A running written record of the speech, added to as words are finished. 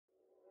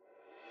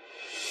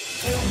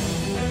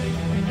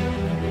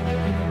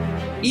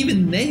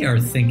even they are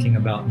thinking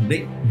about,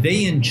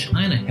 they in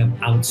China have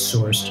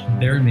outsourced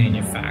their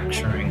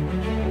manufacturing.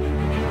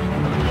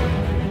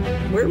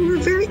 We're a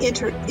very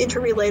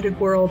interrelated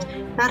world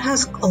that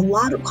has a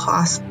lot of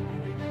cost.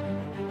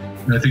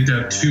 And I think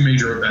to have two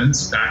major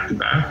events back to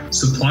back,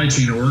 supply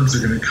chain orgs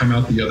are going to come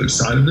out the other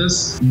side of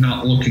this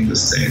not looking the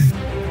same.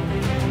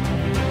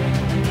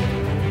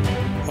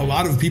 A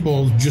lot of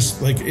people,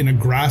 just like in a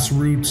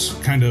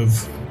grassroots kind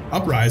of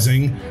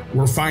uprising,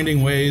 were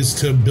finding ways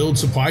to build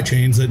supply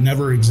chains that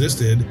never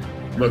existed.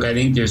 Look, I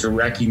think there's a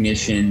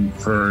recognition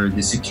for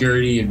the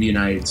security of the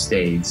United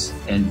States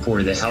and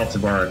for the health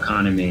of our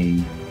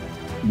economy.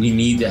 We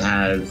need to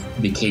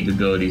have the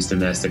capabilities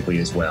domestically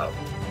as well.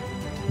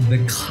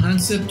 The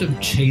concept of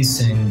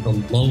chasing the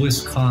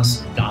lowest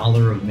cost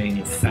dollar of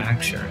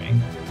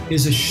manufacturing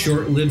is a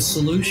short-lived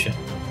solution.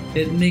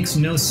 It makes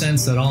no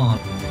sense at all.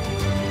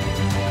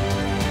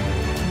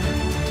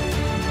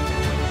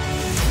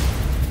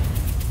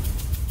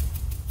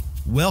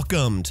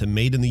 Welcome to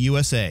Made in the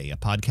USA, a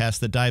podcast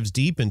that dives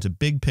deep into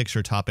big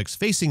picture topics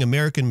facing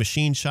American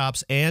machine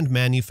shops and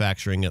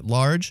manufacturing at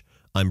large.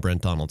 I'm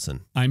Brent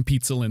Donaldson. I'm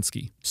Pete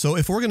Zielinski. So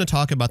if we're going to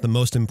talk about the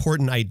most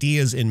important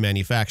ideas in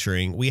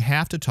manufacturing, we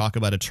have to talk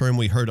about a term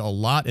we heard a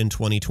lot in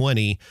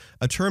 2020,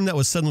 a term that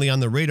was suddenly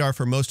on the radar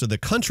for most of the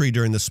country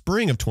during the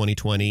spring of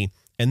 2020,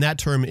 and that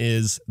term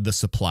is the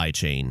supply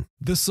chain.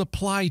 The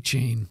supply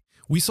chain.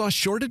 We saw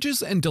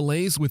shortages and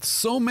delays with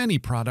so many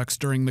products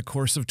during the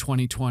course of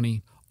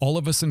 2020. All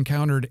of us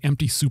encountered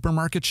empty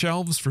supermarket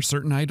shelves for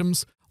certain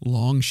items,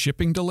 long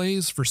shipping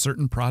delays for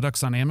certain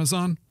products on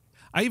Amazon.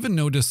 I even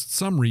noticed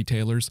some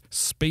retailers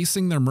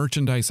spacing their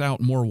merchandise out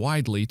more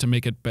widely to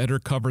make it better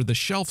cover the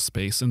shelf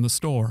space in the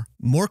store.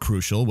 More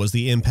crucial was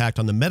the impact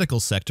on the medical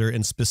sector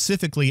and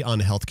specifically on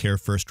healthcare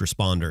first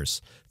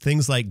responders.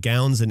 Things like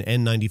gowns and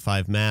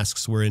N95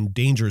 masks were in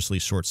dangerously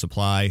short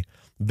supply.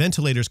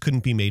 Ventilators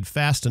couldn't be made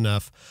fast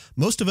enough.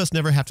 Most of us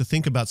never have to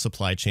think about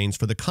supply chains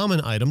for the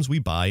common items we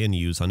buy and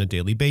use on a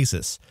daily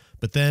basis.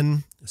 But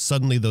then,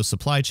 suddenly those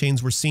supply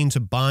chains were seen to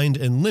bind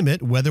and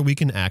limit whether we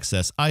can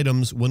access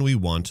items when we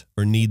want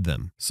or need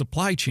them.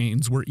 Supply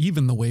chains were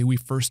even the way we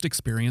first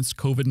experienced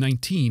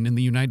COVID-19 in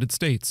the United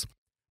States.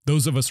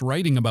 Those of us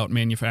writing about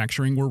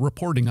manufacturing were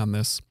reporting on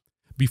this.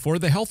 Before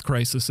the health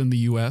crisis in the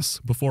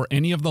U.S., before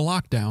any of the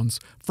lockdowns,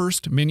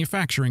 first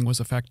manufacturing was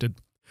affected.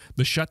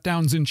 The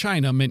shutdowns in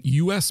China meant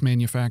U.S.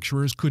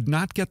 manufacturers could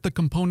not get the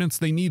components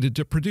they needed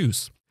to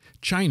produce.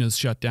 China's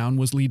shutdown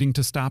was leading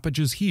to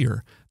stoppages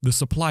here. The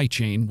supply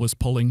chain was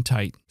pulling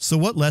tight. So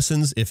what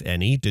lessons, if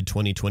any, did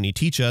 2020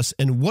 teach us,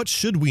 and what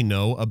should we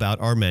know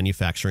about our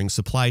manufacturing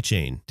supply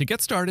chain? To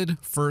get started,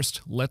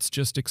 first, let's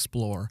just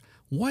explore.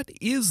 What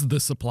is the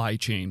supply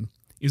chain?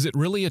 Is it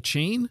really a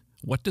chain?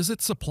 What does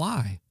it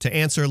supply? To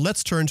answer,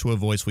 let's turn to a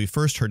voice we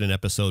first heard in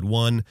episode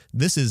 1.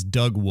 This is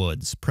Doug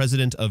Woods,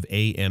 president of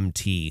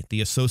AMT,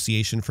 the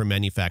Association for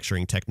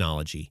Manufacturing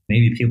Technology.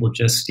 Maybe people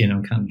just,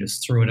 kind of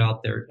just throw it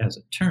out there as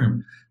a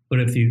term.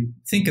 But if you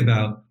think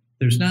about,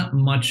 there's not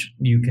much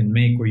you can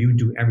make where you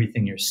do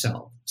everything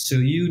yourself. So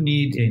you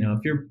need, if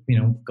you're,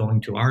 going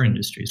to our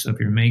industry, so if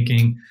you're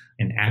making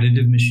an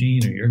additive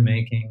machine or you're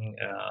making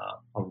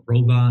a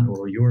robot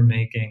or you're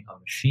making a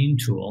machine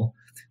tool,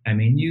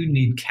 you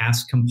need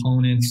cast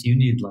components, you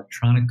need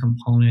electronic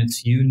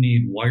components, you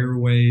need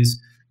wireways,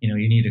 you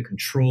need a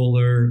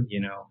controller,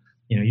 you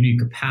need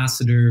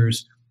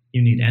capacitors,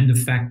 you need end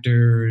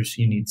effectors,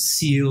 you need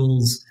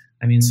seals.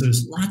 So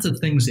there's lots of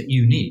things that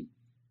you need.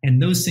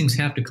 And those things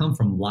have to come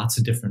from lots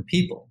of different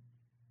people.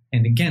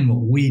 And again,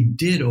 what we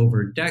did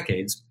over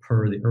decades,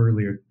 per the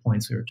earlier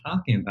points we were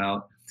talking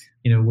about,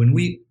 when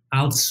we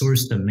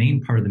outsourced the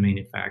main part of the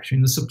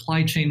manufacturing, the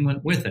supply chain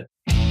went with it.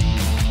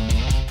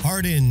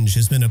 Hardinge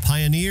has been a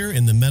pioneer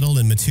in the metal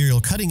and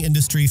material cutting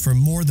industry for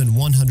more than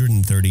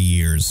 130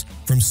 years.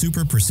 From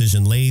super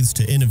precision lathes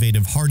to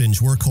innovative Hardinge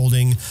work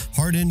holding,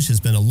 Hardinge has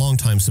been a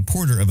longtime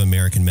supporter of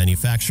American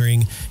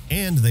manufacturing,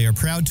 and they are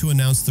proud to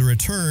announce the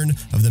return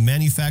of the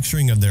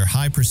manufacturing of their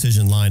high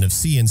precision line of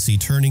CNC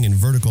turning and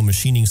vertical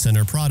machining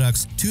center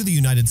products to the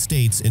United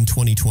States in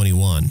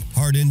 2021.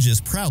 Hardinge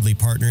is proudly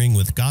partnering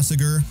with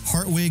Gossiger,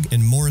 Hartwig,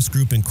 and Morris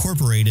Group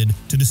Incorporated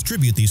to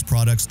distribute these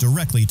products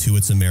directly to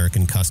its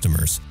American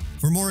customers.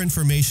 For more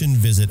information,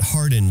 visit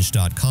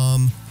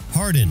hardinge.com.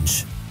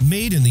 Hardinge,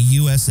 made in the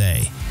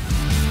USA.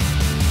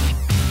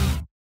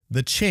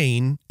 The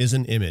chain is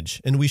an image,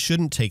 and we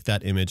shouldn't take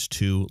that image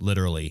too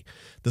literally.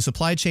 The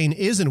supply chain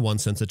is in one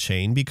sense a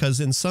chain because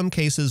in some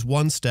cases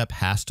one step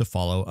has to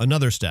follow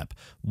another step.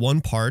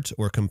 One part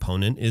or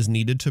component is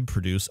needed to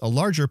produce a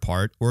larger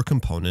part or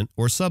component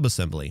or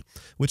subassembly,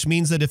 which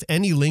means that if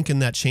any link in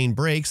that chain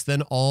breaks,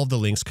 then all the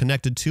links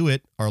connected to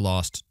it are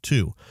lost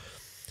too.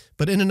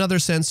 But in another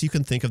sense, you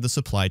can think of the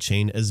supply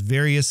chain as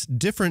various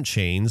different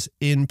chains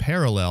in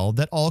parallel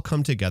that all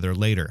come together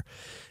later.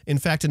 In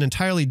fact, an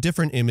entirely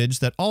different image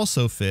that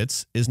also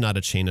fits is not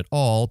a chain at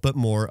all, but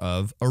more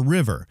of a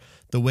river,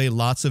 the way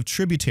lots of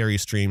tributary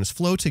streams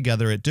flow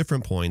together at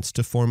different points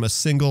to form a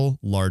single,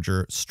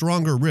 larger,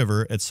 stronger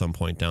river at some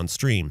point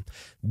downstream.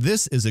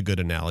 This is a good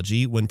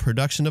analogy when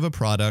production of a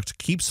product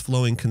keeps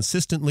flowing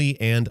consistently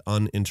and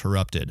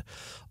uninterrupted.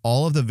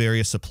 All of the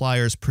various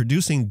suppliers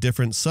producing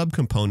different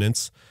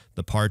subcomponents,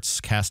 the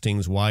parts,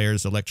 castings,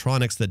 wires,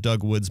 electronics that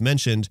Doug Woods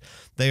mentioned,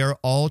 they are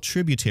all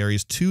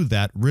tributaries to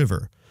that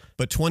river.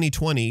 But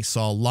 2020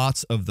 saw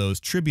lots of those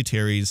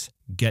tributaries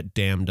get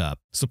dammed up.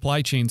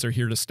 Supply chains are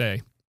here to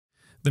stay.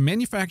 The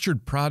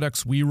manufactured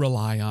products we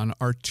rely on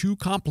are too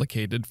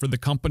complicated for the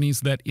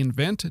companies that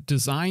invent,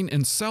 design,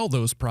 and sell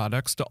those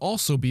products to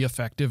also be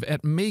effective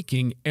at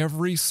making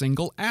every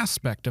single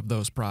aspect of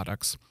those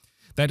products.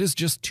 That is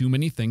just too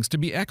many things to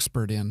be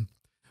expert in.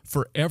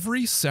 For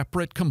every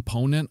separate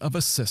component of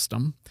a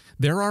system,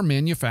 there are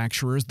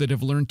manufacturers that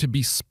have learned to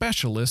be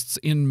specialists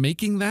in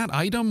making that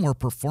item or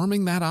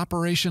performing that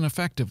operation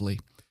effectively.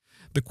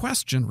 The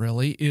question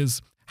really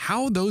is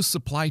how those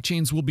supply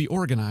chains will be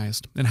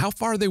organized and how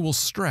far they will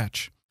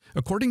stretch.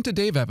 According to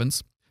Dave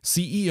Evans,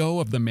 CEO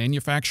of the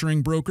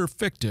manufacturing broker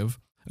Fictive,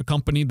 a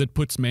company that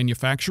puts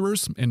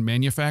manufacturers and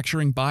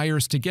manufacturing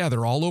buyers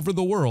together all over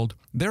the world,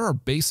 there are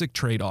basic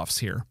trade-offs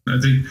here. I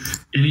think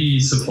any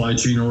supply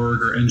chain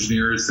org or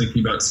engineer is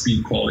thinking about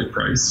speed, quality,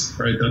 price,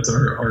 right? That's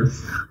our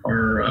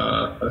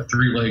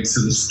three legs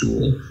to the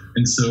stool.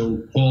 And so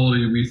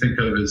quality we think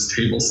of as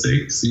table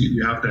stakes.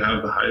 You have to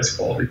have the highest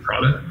quality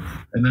product.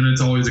 And then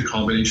it's always a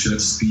combination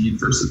of speed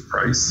versus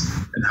price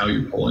and how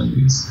you pull in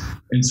these.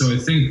 And so I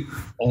think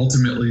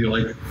ultimately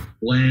like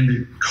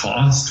landed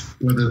cost,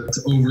 whether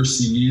it's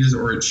overseas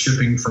or it's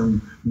shipping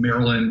from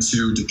Maryland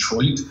to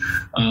Detroit,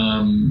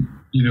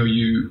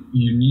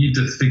 you need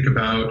to think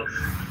about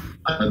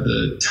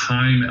the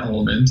time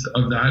element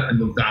of that and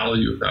the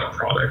value of that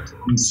product.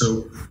 And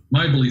so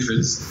my belief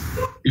is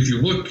if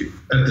you look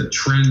at the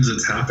trends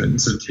that's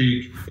happened, so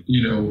take,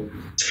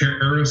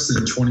 tariffs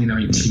in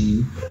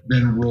 2019,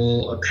 then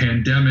roll a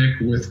pandemic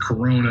with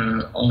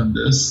Corona on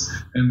this.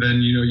 And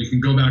then, you can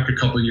go back a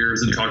couple of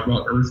years and talk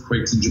about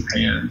earthquakes in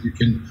Japan. You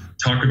can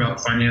talk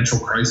about financial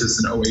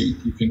crisis in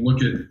 2008. You can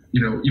look at,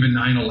 even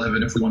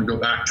 9/11 if we want to go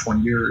back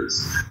 20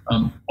 years.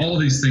 All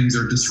of these things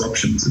are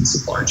disruptions in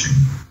supply chain.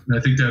 And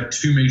I think to have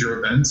two major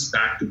events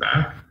back to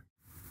back,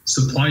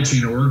 supply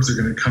chain orgs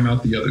are going to come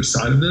out the other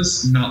side of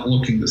this not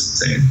looking the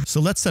same. So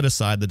let's set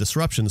aside the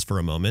disruptions for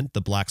a moment,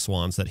 the black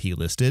swans that he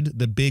listed,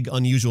 the big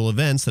unusual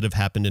events that have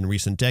happened in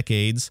recent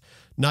decades.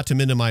 Not to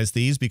minimize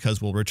these because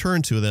we'll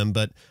return to them,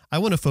 but I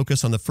want to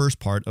focus on the first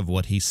part of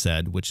what he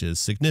said, which is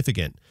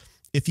significant.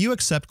 If you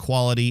accept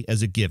quality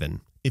as a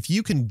given, if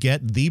you can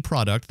get the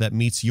product that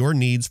meets your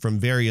needs from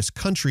various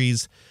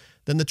countries,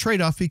 then the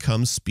trade-off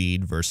becomes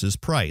speed versus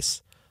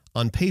price.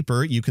 On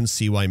paper, you can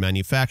see why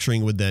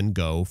manufacturing would then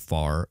go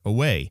far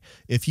away.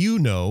 If you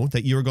know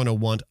that you're going to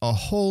want a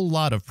whole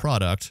lot of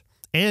product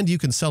and you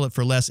can sell it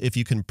for less if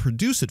you can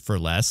produce it for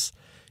less,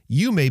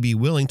 you may be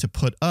willing to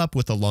put up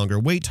with a longer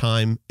wait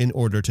time in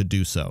order to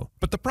do so.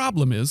 But the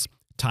problem is,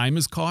 time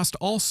is cost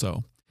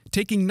also.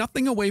 Taking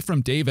nothing away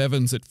from Dave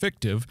Evans at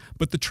Fictive,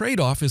 but the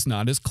trade-off is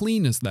not as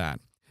clean as that.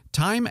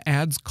 Time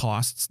adds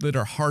costs that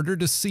are harder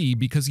to see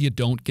because you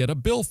don't get a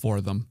bill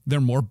for them.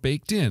 They're more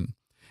baked in.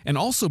 And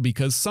also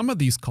because some of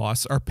these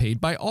costs are paid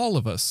by all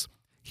of us.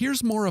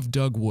 Here's more of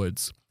Doug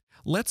Woods.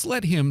 Let's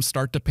let him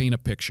start to paint a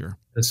picture.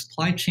 The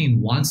supply chain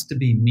wants to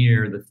be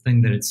near the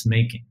thing that it's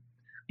making.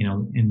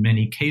 In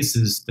many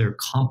cases, they're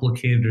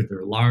complicated or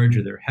they're large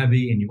or they're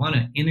heavy, and you want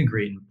to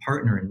integrate and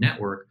partner and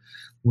network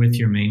with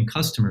your main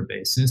customer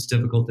base. And it's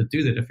difficult to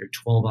do that if you're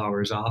 12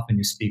 hours off and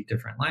you speak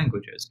different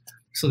languages.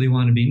 So they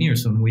want to be near.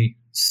 So when we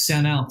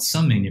send out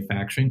some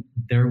manufacturing,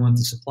 there went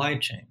the supply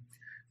chain.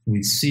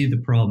 We see the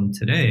problem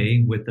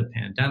today with the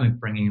pandemic,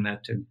 bringing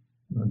that to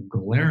a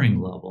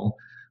glaring level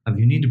of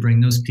you need to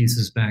bring those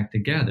pieces back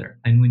together.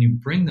 And when you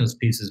bring those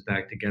pieces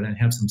back together and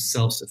have some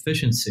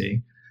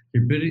self-sufficiency,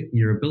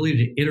 your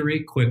ability to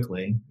iterate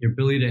quickly, your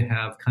ability to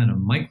have kind of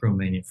micro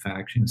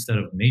manufacturing instead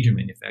of major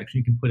manufacturing,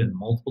 you can put it in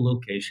multiple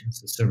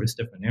locations to service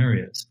different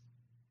areas.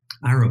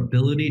 Our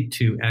ability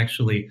to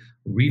actually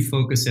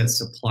refocus that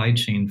supply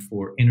chain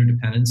for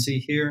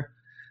interdependency here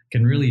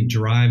can really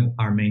drive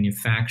our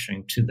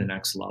manufacturing to the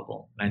next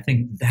level. And I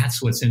think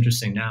that's what's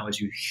interesting now as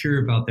you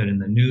hear about that in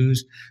the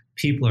news.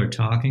 People are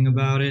talking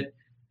about it,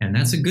 and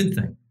that's a good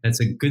thing. That's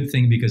a good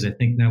thing because I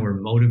think now we're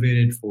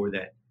motivated for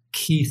that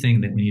key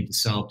thing that we need to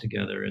solve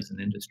together as an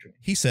industry.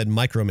 He said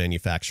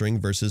micro-manufacturing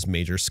versus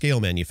major-scale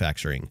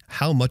manufacturing.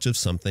 How much of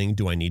something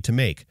do I need to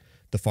make?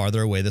 The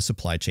farther away the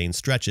supply chain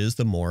stretches,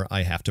 the more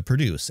I have to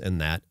produce,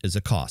 and that is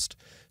a cost.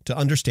 To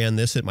understand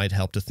this, it might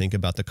help to think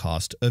about the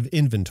cost of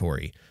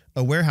inventory.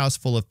 A warehouse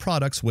full of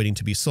products waiting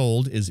to be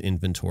sold is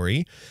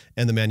inventory,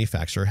 and the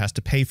manufacturer has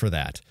to pay for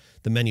that.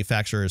 The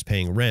manufacturer is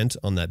paying rent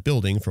on that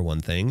building, for one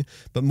thing,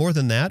 but more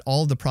than that,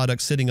 all of the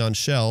products sitting on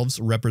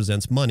shelves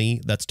represents money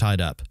that's tied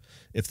up.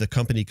 If the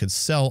company could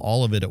sell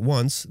all of it at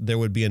once, there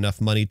would be enough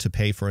money to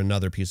pay for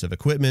another piece of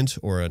equipment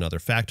or another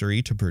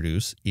factory to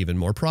produce even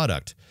more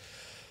product.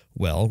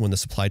 Well, when the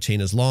supply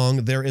chain is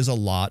long, there is a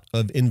lot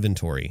of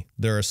inventory.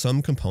 There are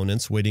some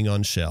components waiting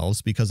on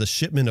shelves because a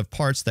shipment of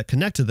parts that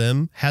connect to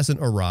them hasn't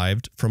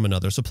arrived from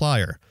another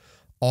supplier.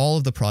 All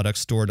of the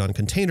products stored on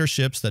container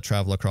ships that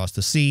travel across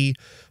the sea,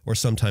 or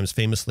sometimes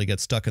famously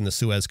get stuck in the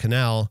Suez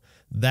Canal,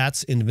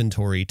 that's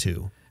inventory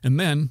too. And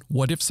then,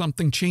 what if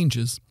something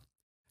changes?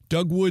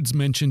 Doug Woods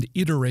mentioned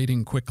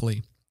iterating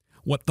quickly.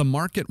 What the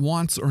market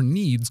wants or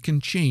needs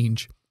can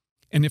change.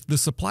 And if the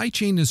supply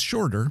chain is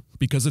shorter,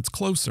 because it's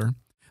closer,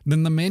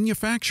 then the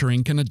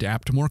manufacturing can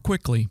adapt more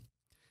quickly.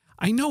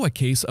 I know a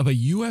case of a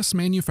U.S.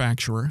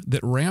 manufacturer that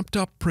ramped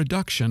up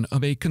production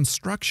of a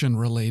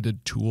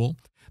construction-related tool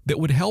that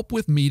would help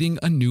with meeting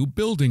a new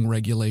building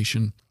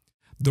regulation.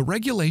 The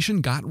regulation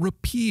got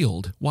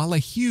repealed while a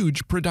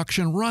huge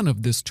production run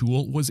of this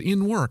tool was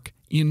in work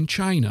in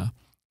China.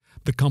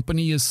 The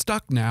company is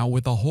stuck now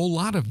with a whole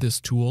lot of this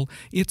tool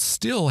it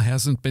still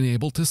hasn't been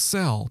able to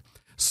sell.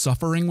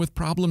 Suffering with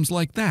problems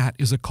like that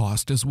is a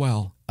cost as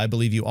well. I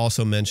believe you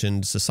also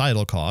mentioned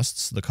societal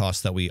costs, the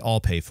costs that we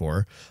all pay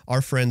for.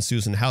 Our friend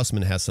Susan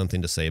Hausman has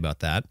something to say about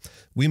that.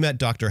 We met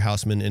Dr.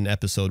 Hausman in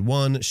episode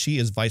 1. She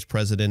is vice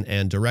president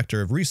and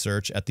director of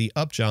research at the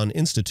Upjohn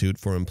Institute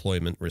for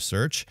Employment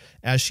Research.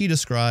 As she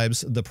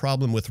describes, the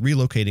problem with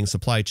relocating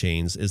supply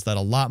chains is that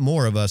a lot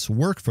more of us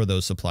work for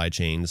those supply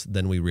chains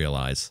than we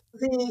realize.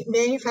 The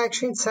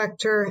manufacturing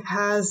sector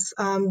has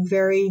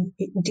very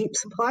deep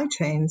supply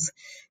chains.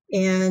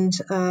 And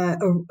a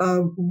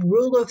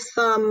rule of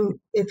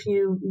thumb, if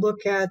you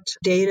look at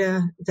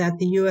data that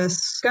the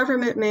U.S.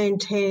 government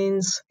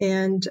maintains,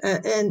 and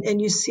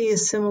you see a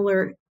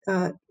similar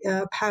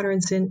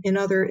patterns in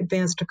other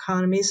advanced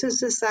economies,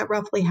 is that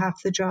roughly half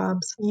the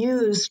jobs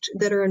used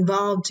that are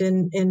involved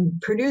in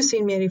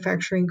producing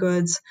manufacturing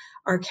goods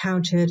are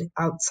counted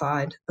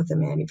outside of the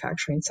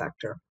manufacturing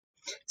sector.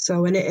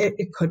 So, and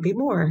it could be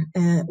more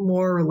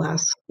or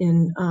less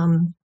in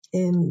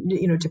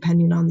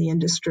depending on the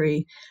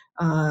industry,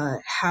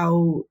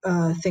 how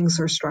things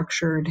are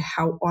structured,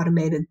 how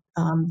automated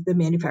the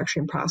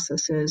manufacturing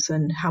process is,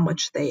 and how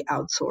much they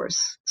outsource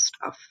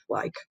stuff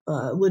like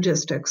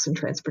logistics and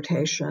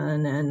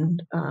transportation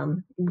and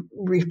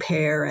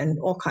repair and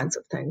all kinds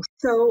of things.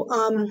 So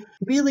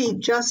really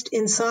just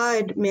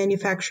inside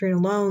manufacturing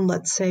alone,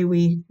 let's say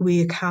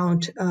we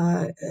account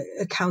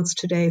accounts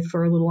today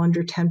for a little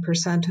under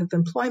 10% of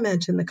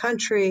employment in the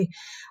country.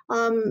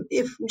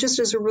 If just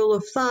as a rule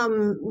of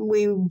thumb,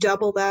 we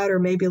double that or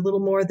maybe a little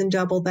more than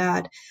double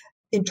that,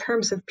 in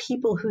terms of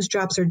people whose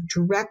jobs are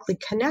directly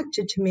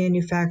connected to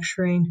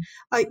manufacturing,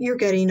 you're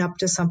getting up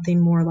to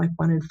something more like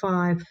 1 in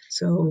 5.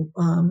 So,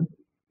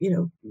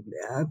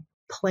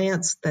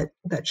 plants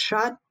that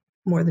shut,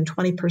 more than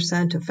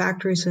 20% of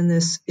factories in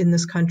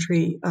this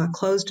country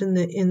closed in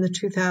the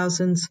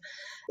 2000s.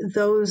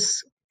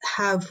 Those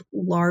have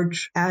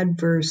large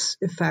adverse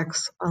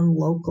effects on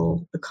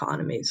local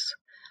economies.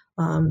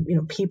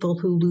 People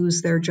who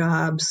lose their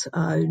jobs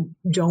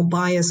don't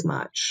buy as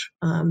much.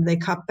 They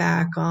cut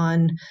back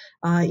on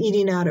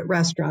eating out at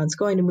restaurants,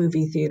 going to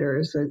movie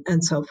theaters,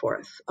 and so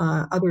forth,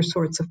 other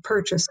sorts of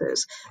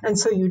purchases. And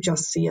so you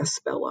just see a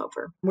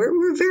spillover.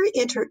 We're a very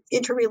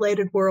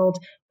interrelated world.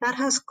 That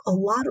has a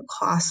lot of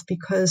costs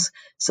because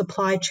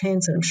supply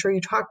chains, and I'm sure you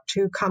talk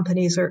to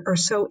companies, are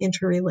so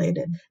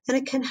interrelated. And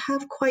it can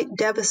have quite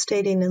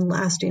devastating and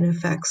lasting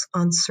effects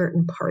on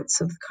certain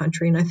parts of the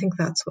country. And I think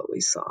that's what we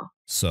saw.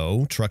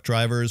 So, truck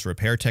drivers,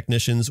 repair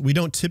technicians, we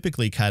don't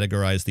typically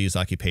categorize these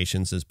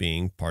occupations as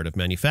being part of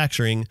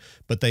manufacturing,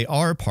 but they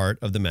are part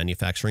of the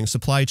manufacturing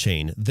supply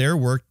chain. Their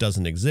work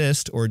doesn't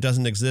exist or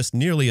doesn't exist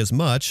nearly as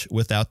much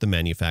without the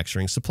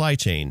manufacturing supply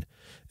chain.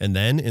 And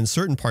then, in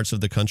certain parts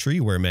of the country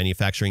where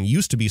manufacturing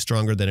used to be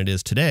stronger than it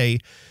is today,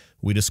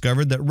 we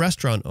discovered that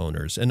restaurant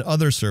owners and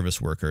other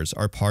service workers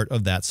are part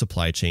of that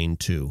supply chain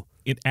too.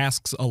 It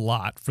asks a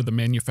lot for the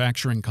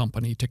manufacturing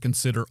company to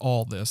consider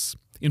all this.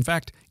 In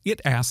fact,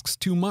 it asks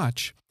too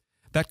much.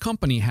 That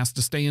company has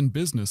to stay in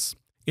business.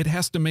 It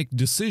has to make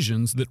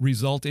decisions that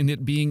result in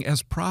it being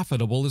as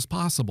profitable as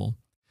possible.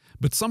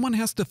 But someone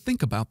has to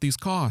think about these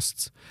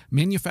costs.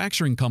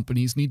 Manufacturing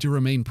companies need to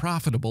remain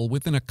profitable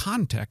within a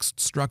context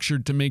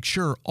structured to make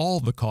sure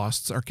all the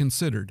costs are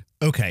considered.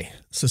 Okay,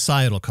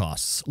 societal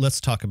costs. Let's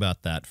talk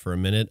about that for a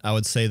minute. I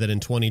would say that in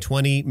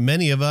 2020,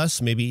 many of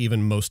us, maybe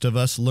even most of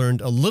us,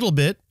 learned a little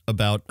bit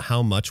about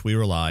how much we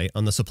rely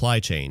on the supply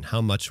chain,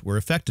 how much we're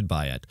affected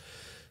by it.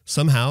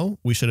 Somehow,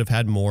 we should have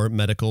had more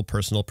medical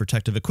personal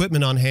protective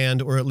equipment on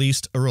hand, or at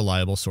least a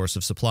reliable source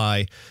of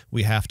supply.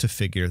 We have to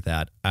figure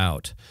that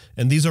out.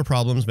 And these are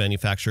problems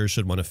manufacturers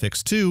should want to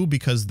fix too,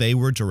 because they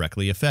were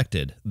directly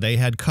affected. They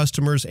had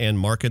customers and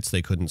markets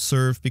they couldn't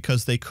serve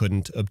because they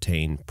couldn't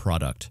obtain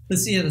product.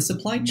 The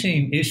supply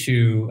chain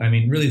issue,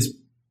 really it's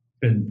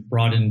been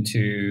brought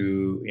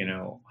into,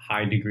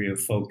 high degree of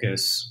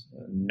focus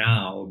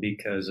now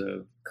because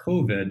of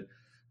COVID.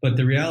 But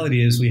the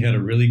reality is we had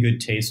a really good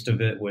taste of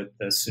it with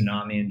the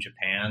tsunami in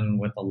Japan,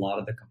 with a lot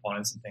of the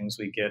components and things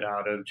we get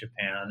out of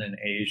Japan and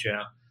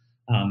Asia,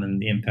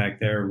 and the impact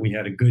there. We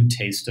had a good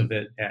taste of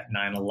it at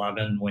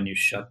 9/11 when you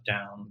shut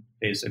down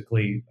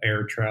basically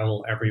air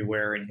travel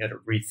everywhere and you had to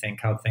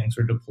rethink how things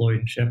were deployed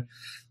and shipped.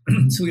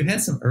 So we've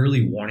had some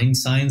early warning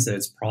signs that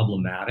it's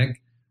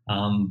problematic.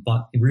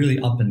 But really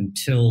up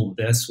until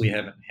this, we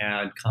haven't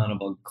had kind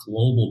of a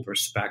global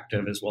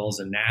perspective as well as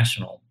a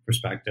national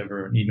perspective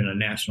or even a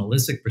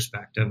nationalistic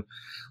perspective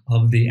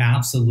of the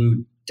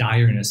absolute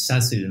dire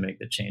necessity to make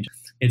the change.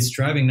 It's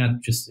driving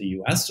not just the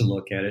U.S. to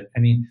look at it.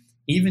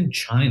 Even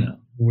China,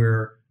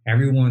 where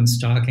everyone's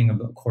talking, of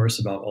course,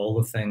 about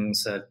all the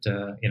things that,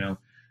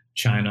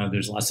 China,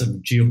 there's lots of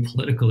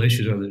geopolitical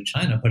issues over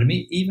China, but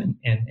even,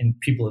 and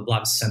people have a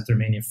lot of sent their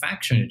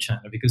manufacturing to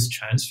China because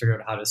China's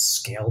figured out how to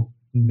scale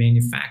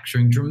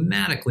manufacturing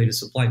dramatically to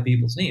supply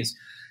people's needs.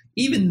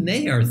 Even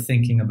they are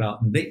thinking about,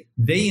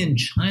 they in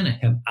China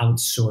have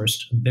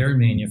outsourced their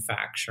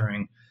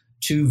manufacturing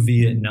to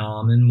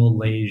Vietnam and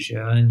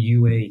Malaysia and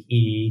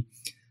UAE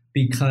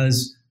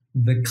because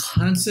the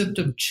concept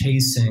of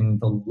chasing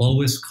the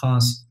lowest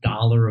cost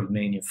dollar of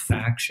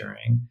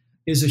manufacturing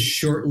is a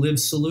short-lived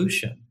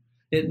solution.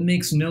 It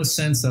makes no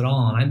sense at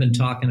all. And I've been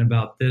talking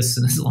about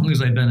this as long as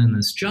I've been in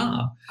this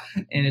job.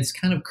 And it's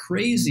kind of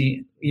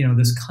crazy,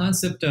 this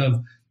concept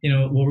of,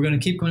 we're going to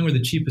keep going where the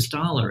cheapest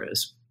dollar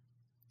is.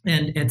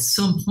 And at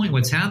some point,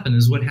 what's happened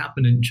is what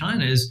happened in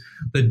China is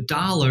the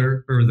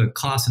dollar, or the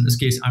cost, in this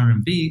case,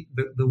 RMB,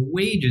 the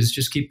wages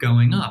just keep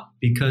going up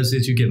because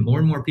as you get more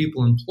and more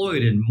people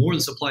employed and more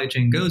the supply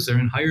chain goes there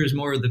and hires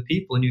more of the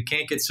people and you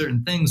can't get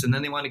certain things and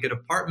then they want to get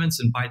apartments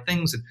and buy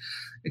things and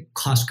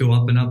costs go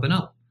up and up and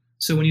up.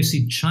 So when you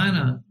see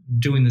China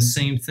doing the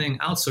same thing,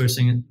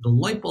 outsourcing it, the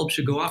light bulb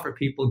should go off for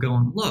people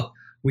going, look,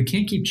 we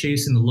can't keep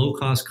chasing the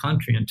low-cost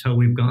country until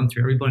we've gone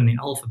through everybody in the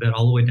alphabet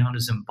all the way down to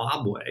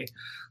Zimbabwe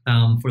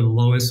for the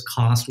lowest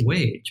cost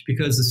wage,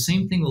 because the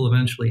same thing will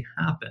eventually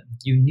happen.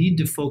 You need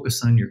to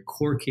focus on your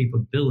core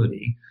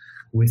capability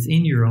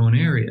within your own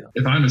area.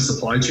 If I'm a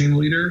supply chain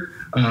leader,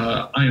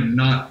 I am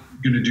not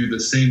going to do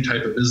the same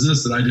type of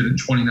business that I did in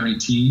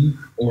 2019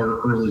 or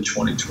early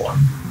 2020.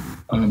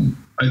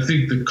 I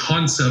think the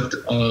concept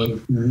of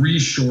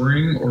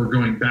reshoring or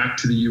going back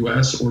to the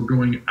U.S. or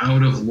going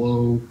out of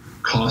low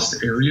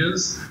cost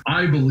areas,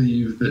 I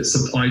believe that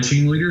supply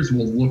chain leaders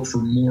will look for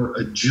more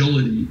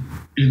agility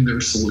in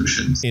their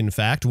solutions. In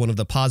fact, one of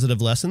the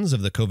positive lessons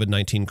of the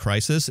COVID-19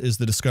 crisis is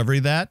the discovery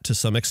that, to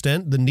some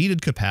extent, the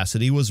needed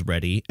capacity was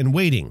ready and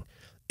waiting.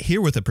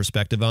 Here with a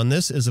perspective on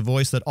this is a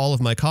voice that all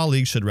of my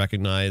colleagues should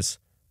recognize.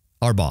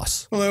 Our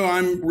boss. Hello,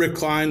 I'm Rick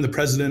Klein, the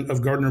president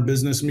of Gardner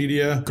Business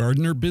Media.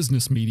 Gardner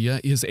Business Media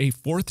is a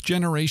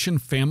fourth-generation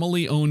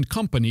family-owned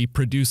company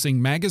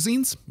producing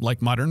magazines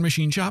like Modern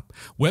Machine Shop,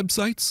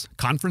 websites,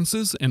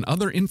 conferences, and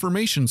other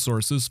information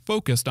sources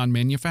focused on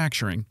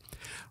manufacturing.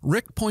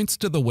 Rick points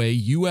to the way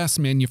U.S.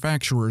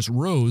 manufacturers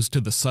rose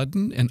to the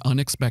sudden and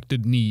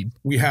unexpected need.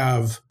 We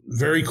have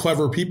very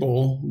clever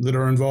people that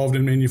are involved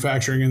in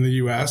manufacturing in the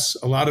U.S.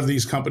 A lot of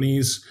these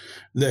companies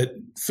that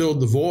filled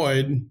the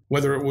void,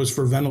 whether it was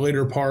for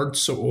ventilator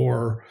parts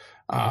or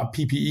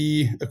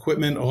PPE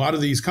equipment, a lot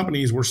of these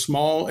companies were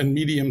small and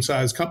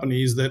medium-sized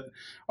companies that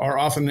are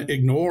often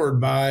ignored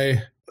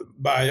by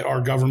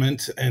our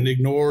government and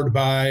ignored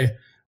by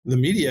the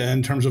media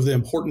in terms of the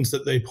importance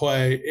that they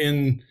play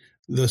in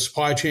the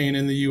supply chain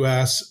in the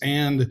U.S.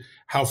 and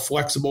how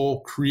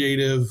flexible,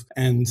 creative,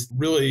 and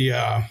really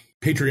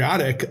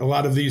patriotic a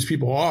lot of these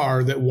people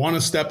are that want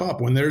to step up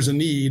when there's a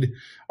need.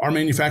 Our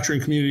manufacturing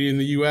community in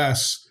the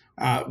U.S.,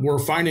 we're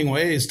finding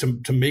ways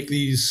to make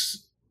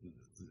these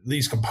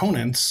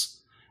components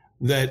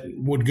that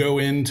would go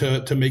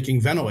into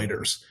making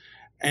ventilators.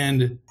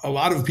 And a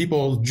lot of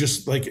people,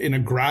 just like in a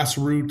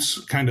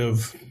grassroots kind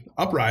of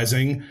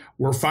uprising,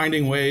 we're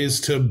finding ways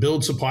to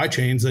build supply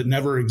chains that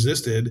never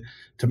existed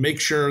to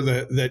make sure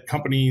that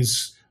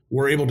companies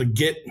were able to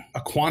get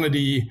a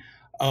quantity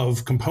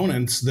of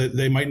components that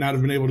they might not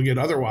have been able to get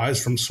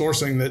otherwise from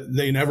sourcing that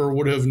they never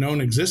would have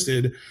known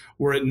existed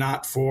were it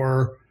not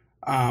for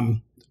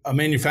a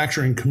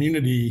manufacturing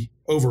community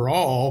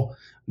overall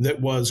that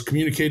was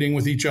communicating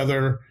with each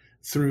other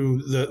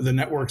through the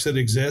networks that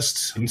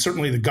exist. And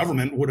certainly the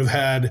government would have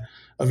had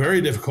a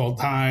very difficult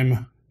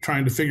time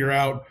trying to figure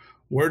out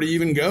where to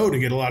even go to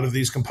get a lot of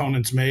these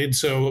components made.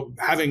 So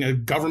having a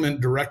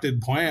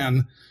government-directed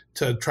plan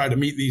to try to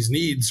meet these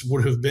needs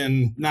would have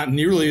been not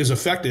nearly as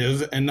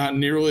effective and not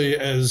nearly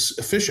as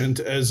efficient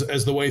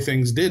as the way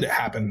things did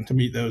happen to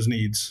meet those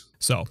needs.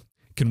 So,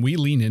 can we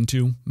lean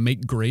into,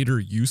 make greater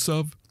use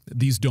of,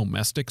 these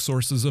domestic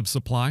sources of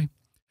supply?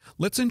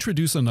 Let's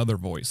introduce another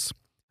voice.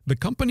 The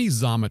company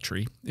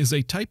Xometry is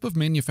a type of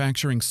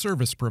manufacturing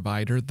service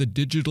provider the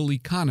digital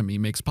economy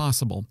makes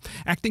possible,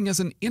 acting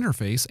as an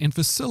interface and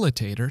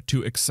facilitator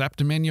to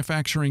accept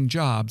manufacturing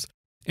jobs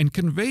and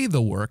convey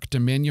the work to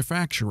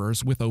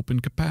manufacturers with open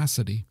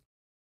capacity.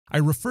 I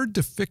referred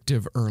to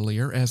Fictive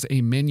earlier as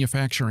a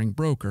manufacturing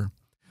broker.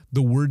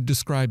 The word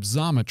describes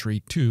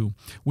Xometry too,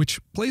 which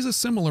plays a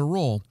similar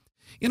role.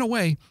 In a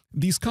way,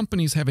 these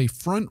companies have a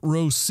front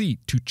row seat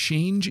to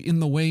change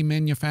in the way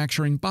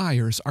manufacturing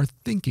buyers are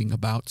thinking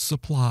about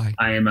supply.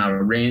 I am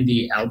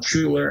Randy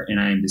Altschuler, and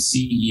I am the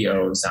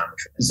CEO of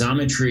Xometry.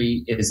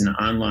 Xometry is an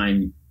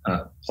online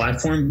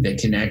platform that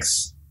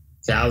connects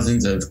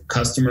thousands of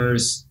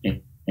customers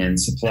and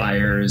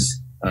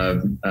suppliers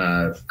of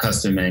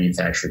custom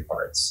manufactured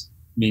parts.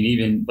 I mean,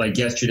 even like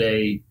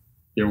yesterday,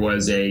 there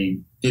was a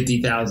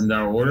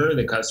 $50,000 order.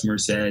 The customer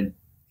said,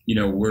 you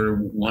know,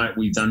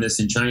 we've done this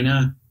in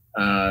China,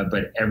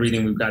 but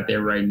everything we've got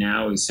there right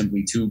now is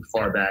simply too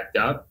far backed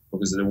up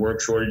because of the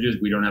work shortages.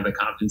 We don't have the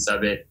confidence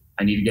of it.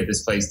 I need to get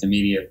this placed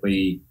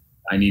immediately.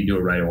 I need to do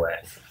it right away.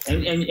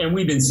 And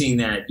we've been seeing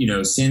that, you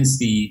know, since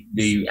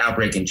the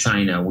outbreak in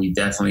China, we've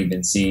definitely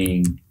been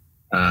seeing.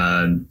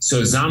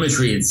 So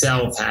Xometry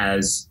itself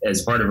has,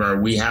 as part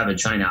of we have a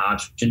China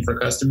option for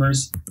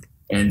customers.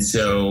 And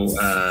so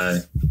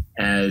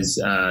as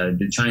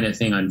the China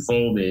thing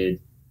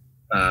unfolded,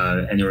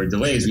 and there were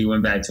delays, we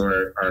went back to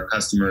our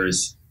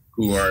customers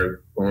who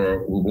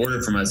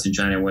ordered from us in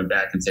China, went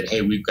back and said,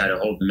 hey, we've got a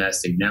whole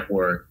domestic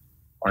network.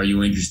 Are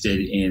you interested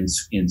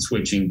in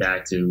switching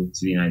back to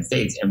the United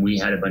States? And we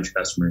had a bunch of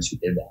customers who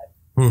did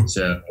that.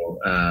 So,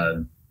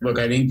 look,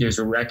 I think there's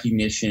a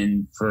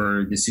recognition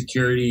for the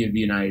security of the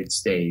United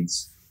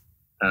States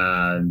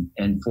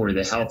and for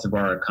the health of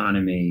our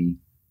economy.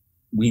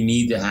 We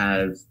need to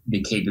have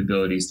the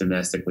capabilities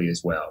domestically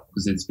as well,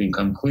 because it's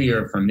become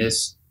clear from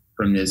this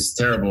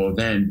terrible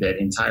event that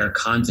entire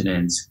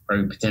continents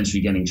are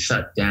potentially getting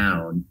shut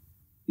down,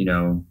 you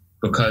know,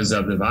 because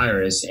of the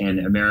virus,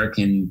 and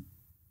American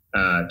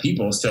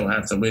people still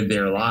have to live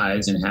their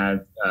lives and have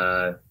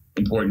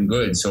important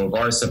goods. So if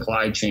our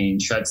supply chain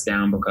shuts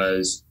down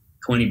because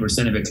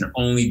 20% of it can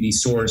only be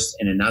sourced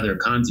in another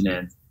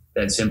continent,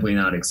 that's simply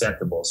not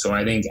acceptable. So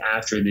I think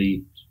after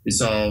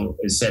this all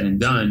is said and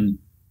done,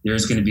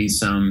 there's going to be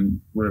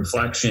some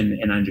reflection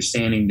and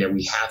understanding that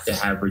we have to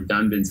have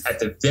redundancy. At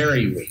the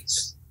very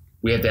least,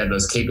 we have to have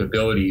those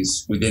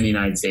capabilities within the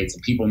United States,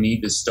 and people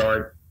need to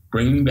start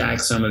bringing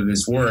back some of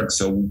this work.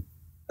 So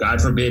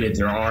God forbid, if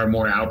there are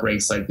more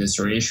outbreaks like this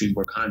or issues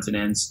where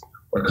continents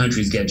or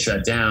countries get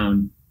shut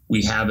down,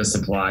 we have a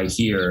supply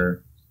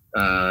here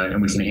and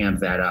we can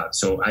amp that up.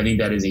 So I think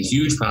that is a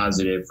huge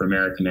positive for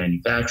American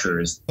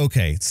manufacturers.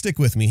 Okay, stick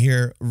with me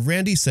here.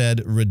 Randy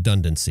said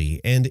redundancy,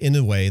 and in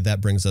a way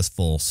that brings us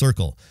full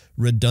circle.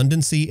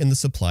 Redundancy in the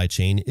supply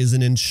chain is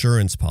an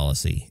insurance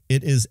policy.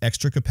 It is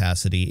extra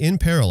capacity in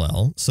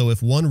parallel, so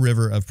if one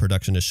river of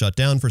production is shut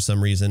down for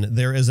some reason,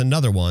 there is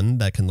another one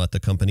that can let the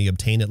company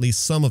obtain at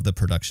least some of the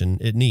production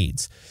it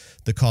needs.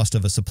 The cost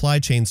of a supply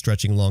chain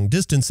stretching long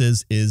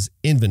distances is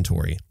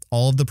inventory.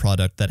 All of the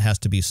product that has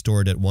to be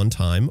stored at one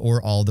time, or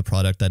all of the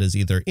product that is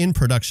either in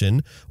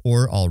production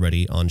or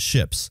already on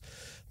ships.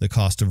 The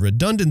cost of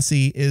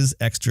redundancy is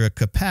extra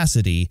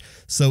capacity,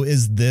 so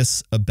is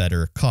this a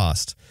better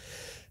cost?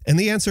 And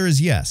the answer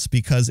is yes,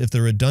 because if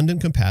the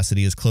redundant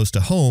capacity is close to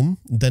home,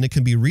 then it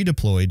can be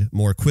redeployed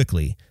more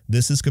quickly.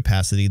 This is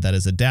capacity that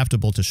is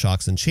adaptable to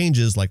shocks and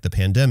changes like the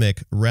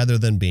pandemic, rather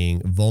than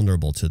being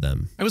vulnerable to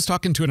them. I was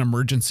talking to an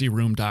emergency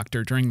room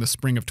doctor during the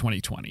spring of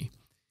 2020.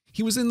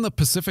 He was in the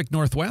Pacific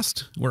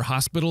Northwest, where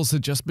hospitals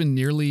had just been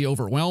nearly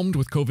overwhelmed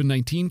with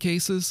COVID-19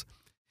 cases.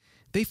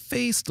 They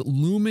faced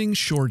looming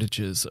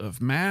shortages of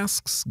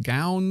masks,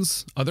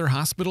 gowns, other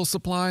hospital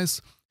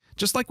supplies,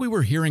 just like we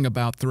were hearing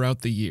about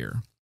throughout the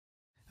year.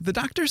 The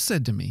doctor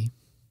said to me,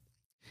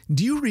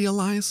 "Do you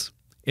realize,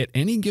 at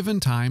any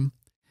given time,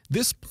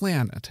 this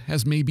planet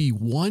has maybe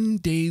 1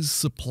 day's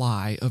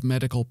supply of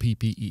medical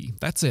PPE.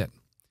 That's it.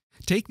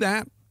 Take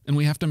that, and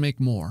we have to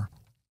make more."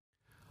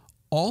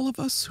 All of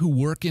us who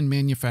work in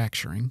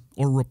manufacturing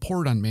or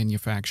report on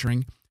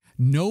manufacturing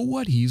know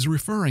what he's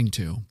referring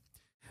to.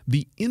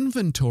 The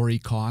inventory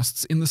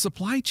costs in the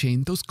supply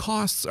chain, those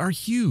costs are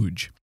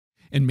huge.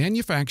 And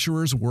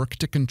manufacturers work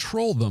to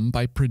control them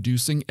by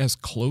producing as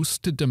close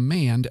to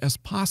demand as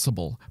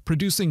possible,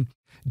 producing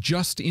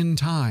just in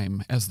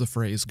time, as the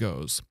phrase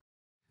goes.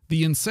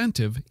 The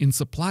incentive in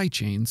supply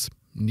chains,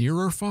 near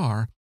or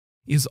far,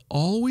 is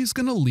always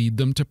going to lead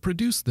them to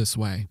produce this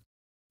way.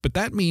 But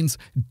that means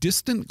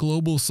distant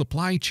global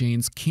supply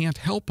chains can't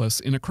help us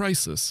in a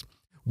crisis.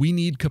 We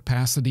need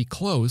capacity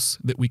close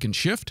that we can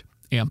shift,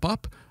 amp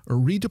up, or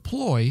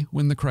redeploy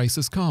when the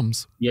crisis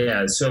comes.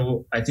 Yeah,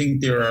 so I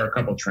think there are a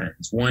couple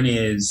trends. One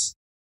is,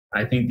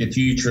 I think the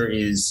future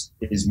is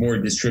more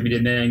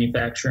distributed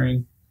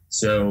manufacturing.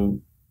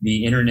 So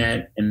the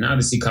internet, and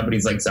obviously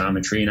companies like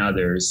Xometry and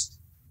others,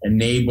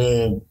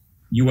 enable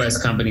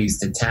U.S. companies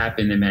to tap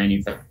into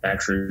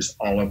manufacturers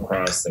all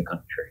across the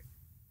country.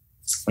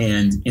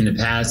 And in the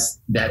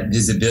past, that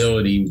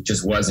visibility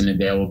just wasn't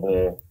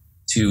available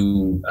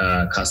to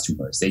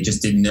customers. They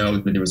just didn't know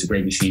that there was a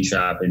great machine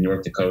shop in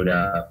North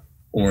Dakota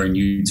or in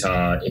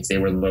Utah if they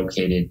were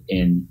located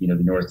in the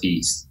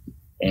Northeast.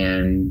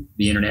 And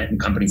the internet and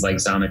companies like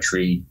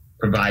Xometry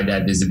provide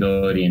that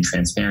visibility and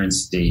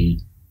transparency.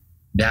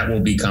 That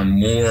will become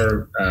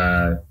more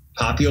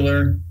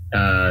popular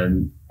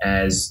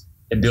as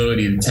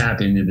ability to tap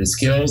into the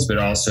skills, but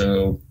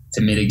also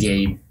to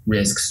mitigate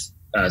risks,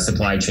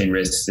 supply chain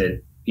risks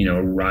that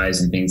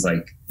arise in things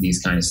like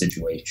these kind of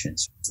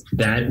situations.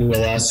 That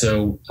will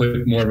also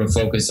put more of a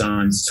focus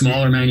on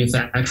smaller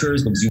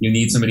manufacturers, because you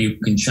need somebody who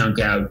can chunk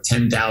out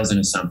 10,000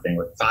 of something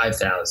or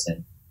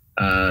 5,000.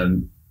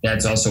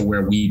 That's also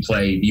where we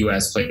play. The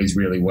U.S. plays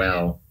really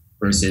well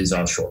versus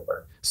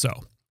offshore. So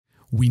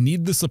we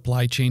need the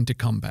supply chain to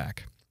come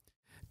back,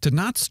 to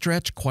not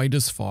stretch quite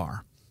as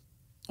far.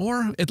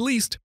 Or at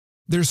least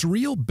there's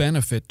real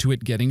benefit to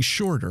it getting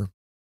shorter,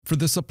 for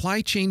the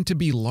supply chain to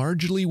be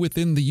largely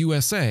within the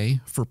USA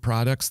for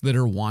products that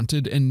are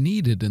wanted and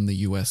needed in the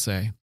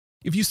USA.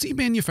 If you see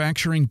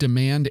manufacturing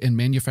demand and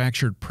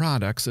manufactured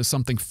products as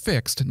something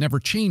fixed, never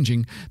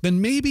changing, then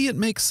maybe it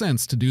makes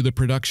sense to do the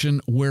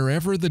production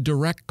wherever the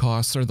direct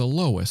costs are the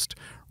lowest,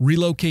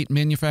 relocate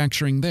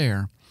manufacturing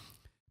there.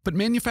 But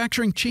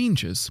manufacturing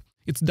changes.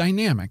 It's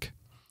dynamic.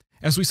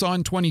 As we saw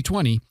in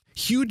 2020,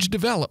 huge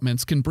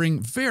developments can bring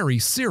very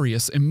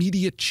serious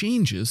immediate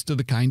changes to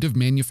the kind of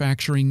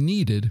manufacturing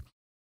needed,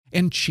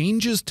 and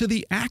changes to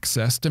the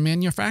access to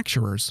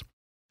manufacturers.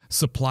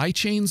 Supply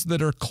chains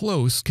that are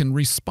close can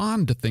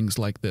respond to things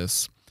like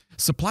this.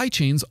 Supply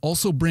chains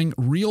also bring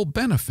real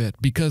benefit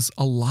because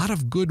a lot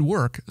of good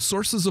work,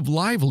 sources of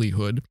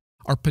livelihood,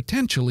 are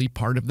potentially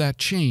part of that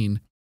chain.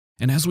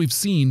 And as we've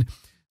seen,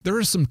 there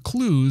are some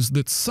clues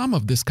that some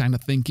of this kind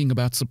of thinking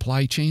about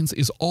supply chains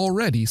is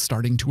already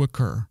starting to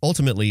occur.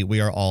 Ultimately, we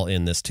are all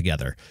in this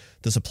together.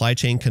 The supply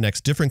chain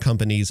connects different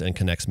companies and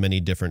connects many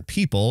different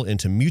people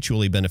into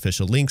mutually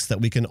beneficial links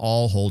that we can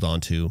all hold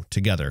on to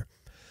together.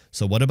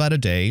 So what about a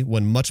day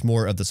when much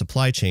more of the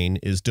supply chain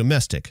is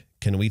domestic?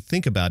 Can we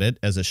think about it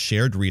as a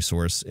shared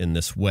resource in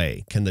this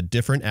way? Can the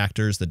different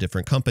actors, the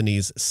different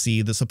companies,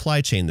 see the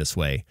supply chain this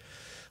way?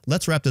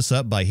 Let's wrap this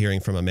up by hearing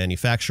from a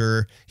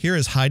manufacturer. Here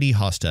is Heidi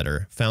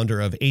Hostetter, founder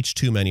of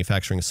H2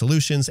 Manufacturing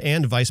Solutions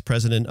and vice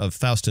president of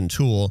Faustin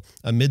Tool,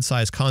 a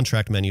mid-sized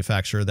contract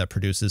manufacturer that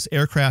produces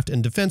aircraft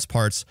and defense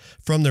parts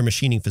from their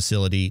machining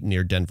facility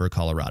near Denver,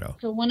 Colorado.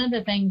 So one of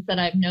the things that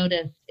I've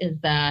noticed is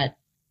that,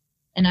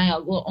 and I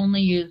will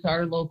only use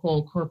our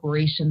local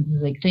corporations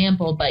as an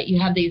example, but you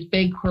have these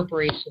big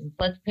corporations.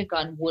 Let's pick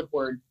on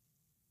Woodward,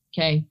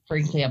 okay, for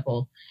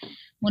example.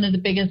 One of the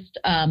biggest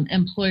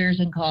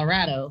employers in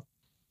Colorado,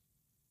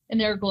 and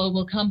they're a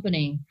global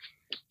company.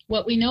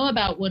 What we know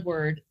about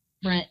Woodward,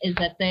 Brent, is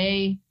that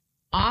they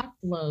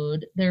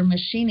offload their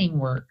machining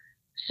work.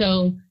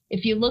 So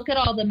if you look at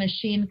all the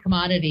machine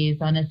commodities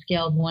on a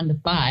scale of 1 to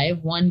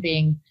 5, 1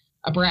 being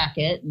a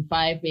bracket and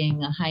 5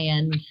 being a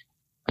high-end,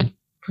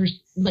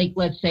 like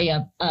let's say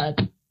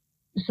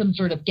some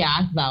sort of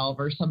gas valve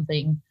or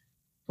something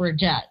for a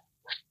jet,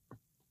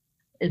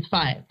 it's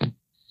 5.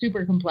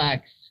 Super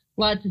complex,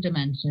 lots of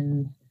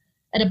dimensions.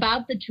 At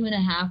about the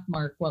 2.5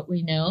 mark, what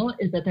we know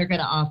is that they're going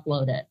to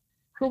offload it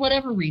for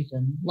whatever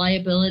reason,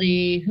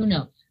 liability, who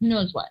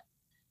knows what.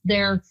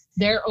 Their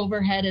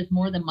overhead is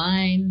more than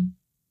mine,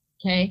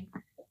 okay?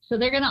 So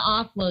they're going to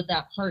offload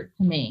that part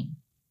to me.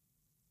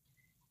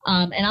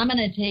 And I'm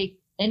going to take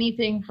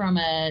anything from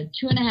a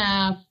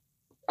 2.5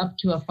 up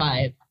to a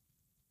 5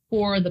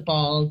 for the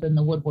Balls and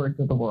the Woodwards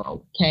of the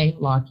world, okay?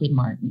 Lockheed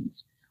Martins.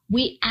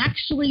 We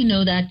actually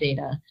know that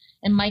data,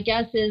 and my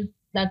guess is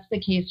that's the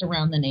case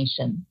around the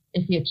nation.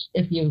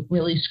 If you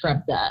really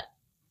scrub that.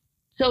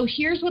 So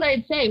here's what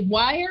I'd say.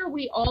 Why are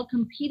we all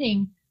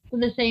competing for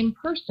the same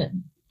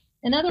person?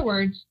 In other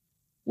words,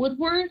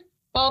 Woodward,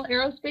 Ball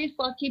Aerospace,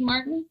 Lockheed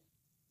Martin,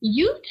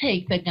 you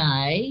take the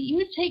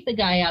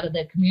guy out of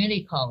the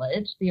community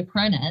college, the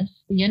apprentice,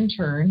 the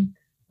intern,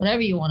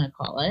 whatever you want to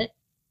call it,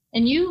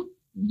 and you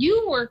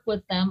work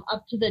with them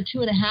up to the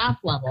 2.5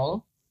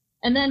 level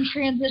and then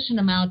transition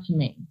them out to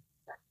me.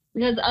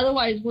 Because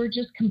otherwise we're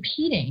just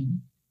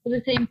competing for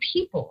the same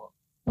people.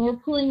 And we're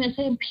pulling the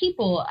same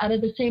people out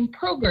of the same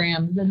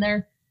programs, and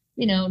they're,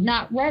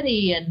 not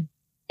ready. And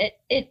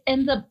it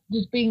ends up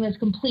just being this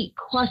complete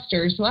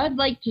cluster. So I'd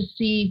like to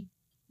see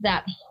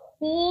that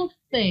whole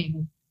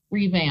thing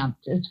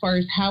revamped as far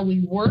as how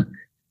we work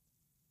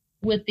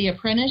with the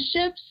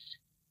apprenticeships,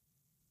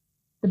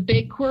 the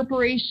big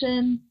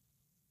corporation,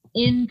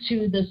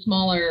 into the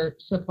smaller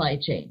supply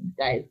chain,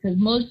 guys, because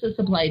most of the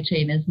supply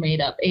chain is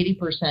made up,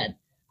 80%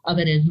 of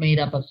it is made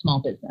up of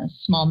small business,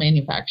 small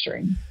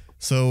manufacturing.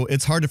 So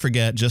it's hard to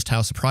forget just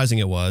how surprising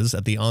it was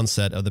at the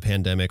onset of the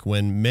pandemic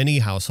when many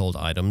household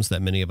items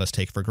that many of us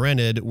take for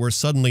granted were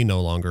suddenly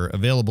no longer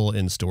available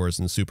in stores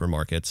and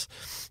supermarkets.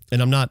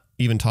 And I'm not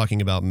even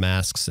talking about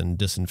masks and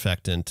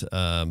disinfectant,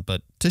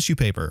 but tissue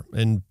paper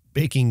and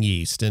baking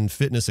yeast and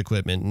fitness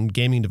equipment and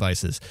gaming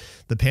devices.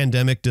 The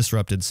pandemic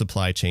disrupted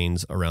supply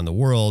chains around the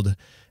world.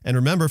 And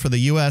remember, for the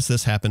U.S.,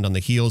 this happened on the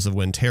heels of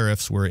when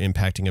tariffs were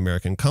impacting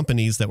American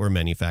companies that were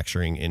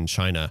manufacturing in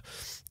China.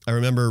 I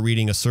remember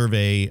reading a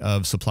survey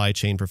of supply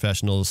chain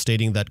professionals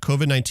stating that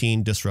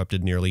COVID-19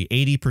 disrupted nearly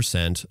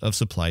 80% of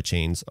supply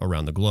chains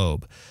around the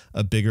globe,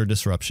 a bigger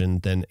disruption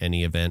than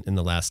any event in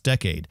the last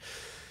decade.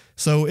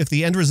 So if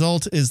the end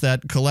result is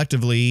that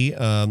collectively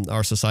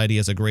our society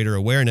has a greater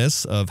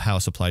awareness of how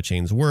supply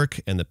chains work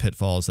and the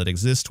pitfalls that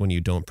exist when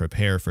you don't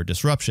prepare for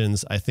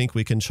disruptions, I think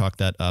we can chalk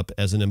that up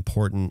as an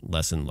important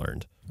lesson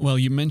learned. Well,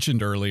 you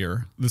mentioned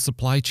earlier, the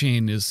supply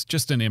chain is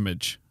just an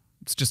image.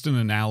 It's just an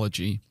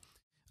analogy.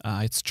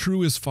 It's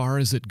true as far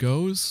as it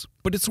goes,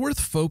 but it's worth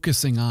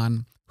focusing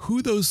on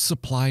who those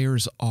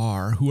suppliers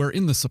are who are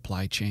in the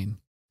supply chain.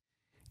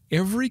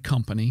 Every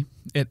company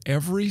at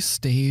every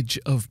stage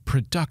of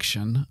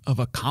production of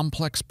a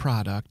complex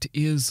product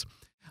is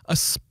a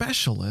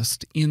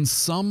specialist in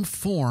some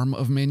form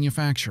of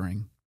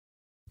manufacturing.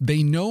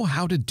 They know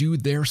how to do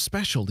their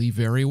specialty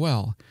very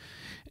well.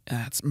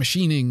 That's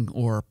machining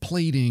or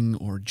plating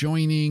or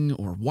joining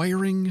or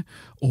wiring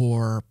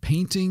or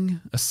painting,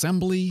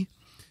 assembly.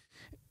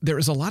 There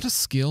is a lot of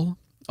skill,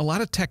 a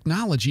lot of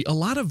technology, a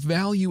lot of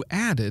value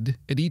added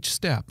at each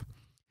step.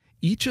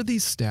 Each of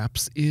these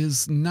steps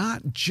is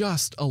not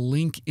just a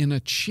link in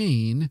a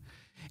chain,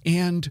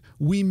 and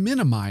we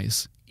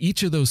minimize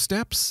each of those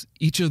steps,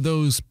 each of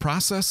those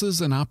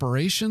processes and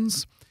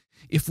operations,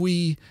 if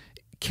we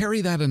carry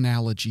that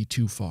analogy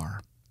too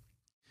far.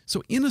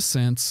 So in a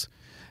sense,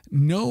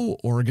 no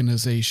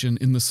organization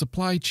in the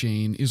supply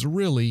chain is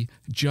really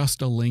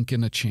just a link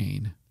in a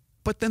chain.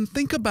 But then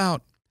think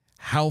about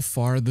how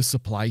far the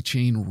supply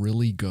chain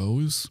really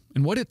goes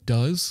and what it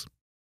does.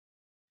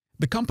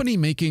 The company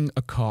making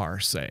a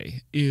car,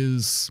 say,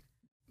 is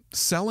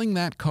selling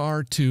that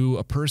car to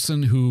a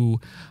person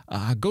who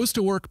goes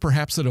to work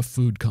perhaps at a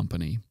food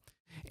company.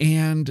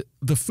 And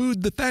the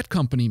food that that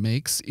company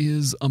makes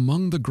is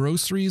among the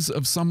groceries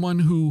of someone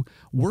who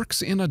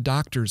works in a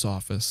doctor's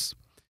office.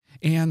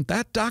 And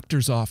that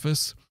doctor's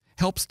office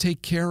helps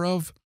take care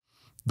of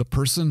the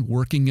person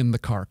working in the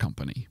car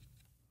company.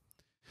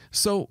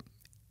 So,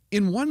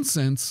 in one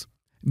sense,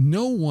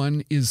 no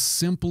one is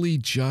simply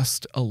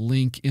just a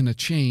link in a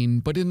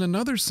chain, but in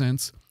another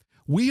sense,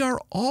 we are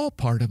all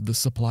part of the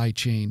supply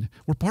chain.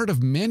 We're part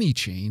of many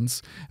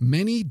chains,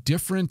 many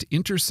different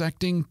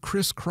intersecting,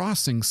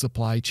 crisscrossing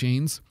supply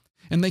chains,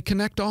 and they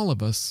connect all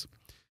of us.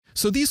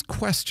 So these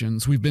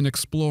questions we've been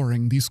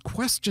exploring, these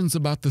questions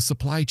about the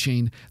supply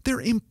chain,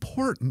 they're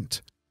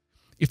important.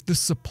 If the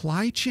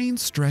supply chain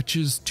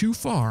stretches too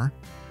far,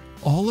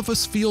 all of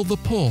us feel the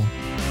pull.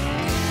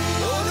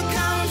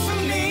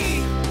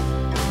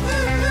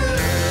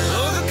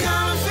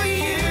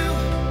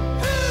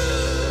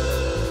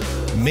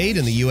 Made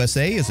in the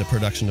USA is a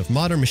production of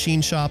Modern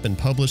Machine Shop and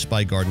published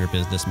by Gardner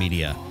Business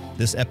Media.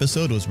 This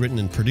episode was written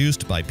and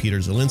produced by Peter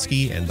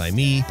Zielinski and by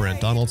me,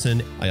 Brent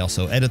Donaldson. I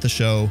also edit the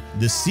show.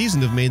 This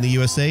season of Made in the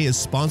USA is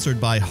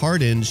sponsored by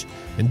Hardinge.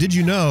 And did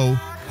you know,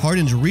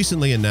 Hardinge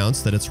recently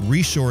announced that it's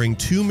reshoring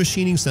 2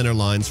 machining center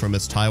lines from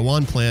its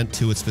Taiwan plant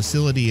to its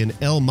facility in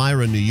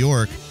Elmira, New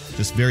York.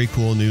 Just very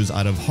cool news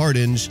out of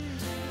Hardinge.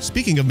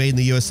 Speaking of Made in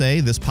the USA,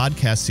 this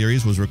podcast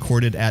series was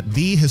recorded at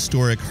the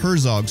historic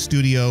Herzog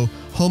Studio,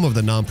 home of the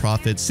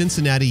nonprofit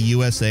Cincinnati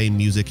USA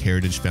Music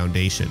Heritage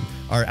Foundation.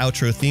 Our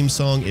outro theme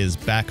song is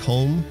Back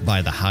Home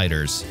by The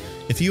Hiders.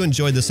 If you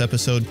enjoyed this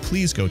episode,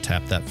 please go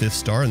tap that 5th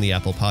star in the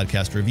Apple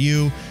Podcast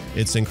review.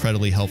 It's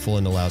incredibly helpful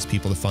and allows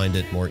people to find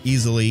it more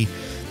easily.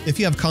 If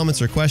you have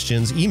comments or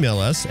questions, email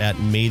us at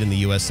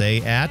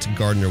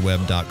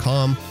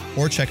madeintheusa@gardnerweb.com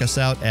or check us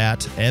out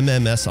at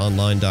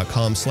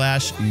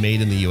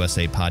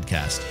mmsonline.com/madeintheusa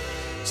podcast.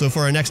 So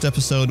for our next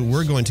episode,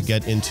 we're going to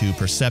get into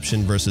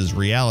perception versus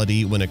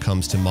reality when it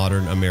comes to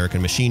modern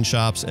American machine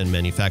shops and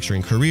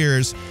manufacturing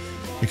careers,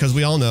 because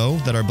we all know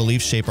that our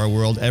beliefs shape our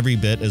world every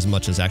bit as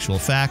much as actual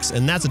facts,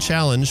 and that's a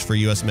challenge for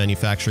U.S.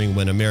 manufacturing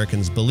when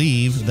Americans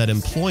believe that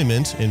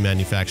employment in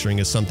manufacturing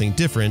is something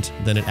different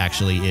than it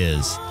actually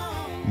is.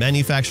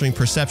 Manufacturing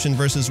perception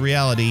versus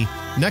reality,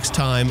 next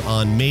time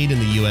on Made in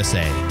the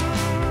USA.